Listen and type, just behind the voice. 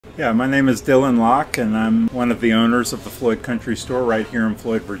Yeah, my name is Dylan Locke, and I'm one of the owners of the Floyd Country Store right here in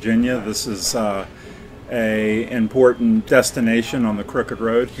Floyd, Virginia. This is a important destination on the Crooked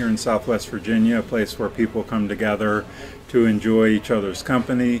Road here in Southwest Virginia, a place where people come together to enjoy each other's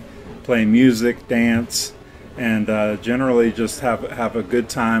company, play music, dance, and generally just have a good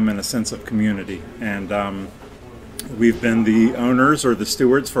time and a sense of community. And we've been the owners or the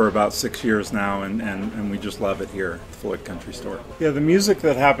stewards for about 6 years now, and we just love it here at the Floyd Country Store. Yeah, the music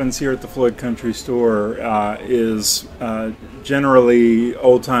that happens here at the Floyd Country Store is generally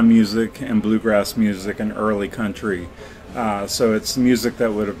old-time music and bluegrass music and early country. So it's music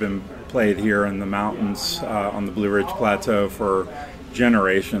that would have been played here in the mountains on the Blue Ridge Plateau for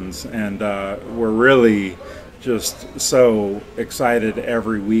generations, and we're really just so excited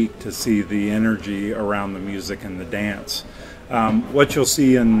every week to see the energy around the music and the dance. What you'll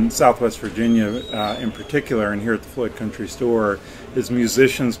see in Southwest Virginia in particular, and here at the Floyd Country Store, is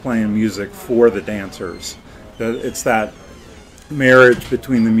musicians playing music for the dancers. It's that marriage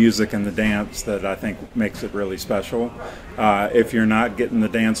between the music and the dance that I think makes it really special. If you're not getting the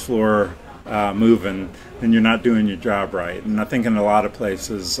dance floor moving, then you're not doing your job right. And I think in a lot of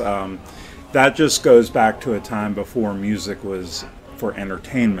places, that just goes back to a time before music was for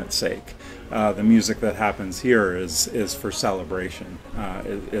entertainment's sake. The music that happens here is for celebration.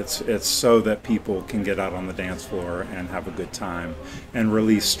 It's so that people can get out on the dance floor and have a good time and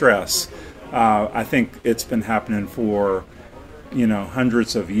release stress. I think it's been happening for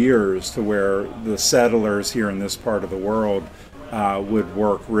hundreds of years, to where the settlers here in this part of the world would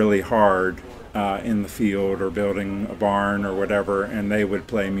work really hard in the field or building a barn or whatever, and they would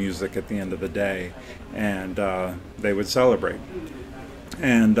play music at the end of the day, and they would celebrate.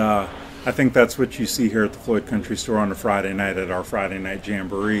 And I think that's what you see here at the Floyd Country Store on a Friday night at our Friday night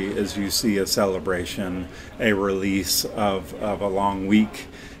jamboree, is you see a celebration, a release of a long week,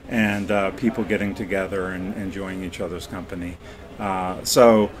 and people getting together and enjoying each other's company.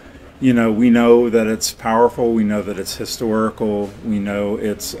 So we know that it's powerful, we know that it's historical, we know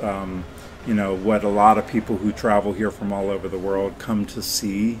it's what a lot of people who travel here from all over the world come to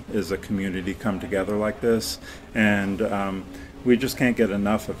see, is a community come together like this, and we just can't get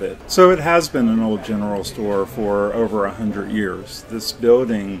enough of it. So it has been an old general store for over 100 years. This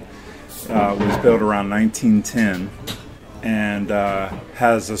building was built around 1910 and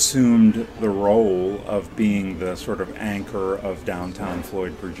has assumed the role of being the sort of anchor of downtown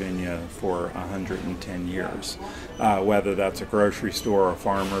Floyd, Virginia for 110 years. Whether that's a grocery store, a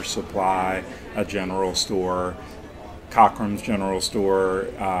farmer's supply, a general store, Cochran's General Store,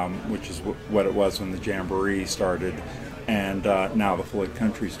 which is what it was when the Jamboree started, and now the Floyd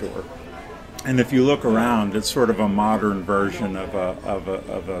Country Store. And if you look around, it's sort of a modern version of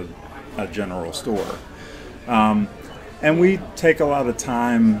a general store. And we take a lot of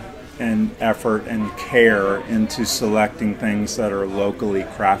time and effort and care into selecting things that are locally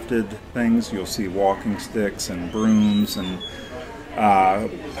crafted things. You'll see walking sticks and brooms and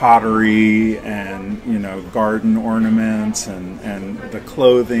pottery and garden ornaments and the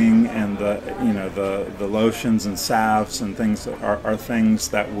clothing and the lotions and salves and things that are things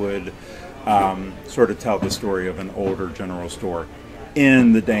that would sort of tell the story of an older general store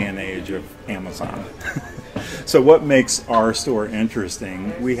in the day and age of Amazon. So what makes our store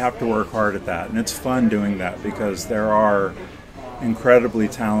interesting? We have to work hard at that, and it's fun doing that because there are incredibly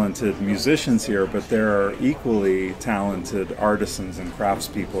talented musicians here, but there are equally talented artisans and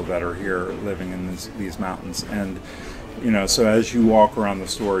craftspeople that are here living in these mountains. And so as you walk around the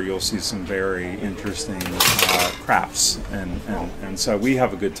store, you'll see some very interesting crafts, and so we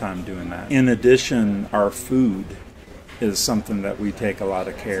have a good time doing that. In addition, our food is something that we take a lot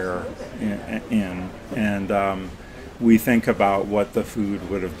of care in, and we think about what the food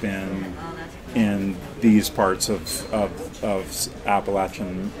would have been in these parts of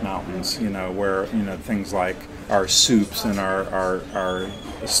Appalachian Mountains, where things like our soups and our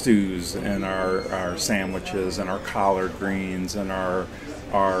stews and our sandwiches and our collard greens and our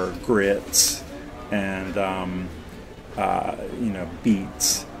grits and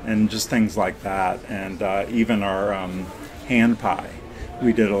beets and just things like that, and even our hand pie.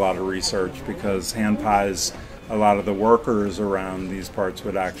 We did a lot of research because hand pies, a lot of the workers around these parts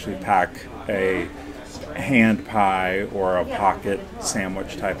would actually pack a hand pie or a pocket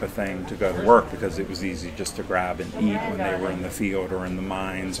sandwich type of thing to go to work because it was easy just to grab and eat when they were in the field or in the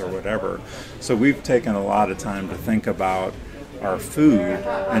mines or whatever. So we've taken a lot of time to think about our food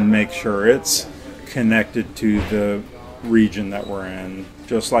and make sure it's connected to the region that we're in,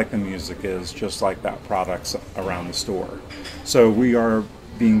 just like the music is, just like that product's around the store. So we are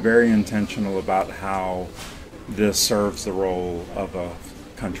being very intentional about how this serves the role of a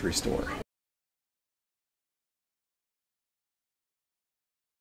Country Store.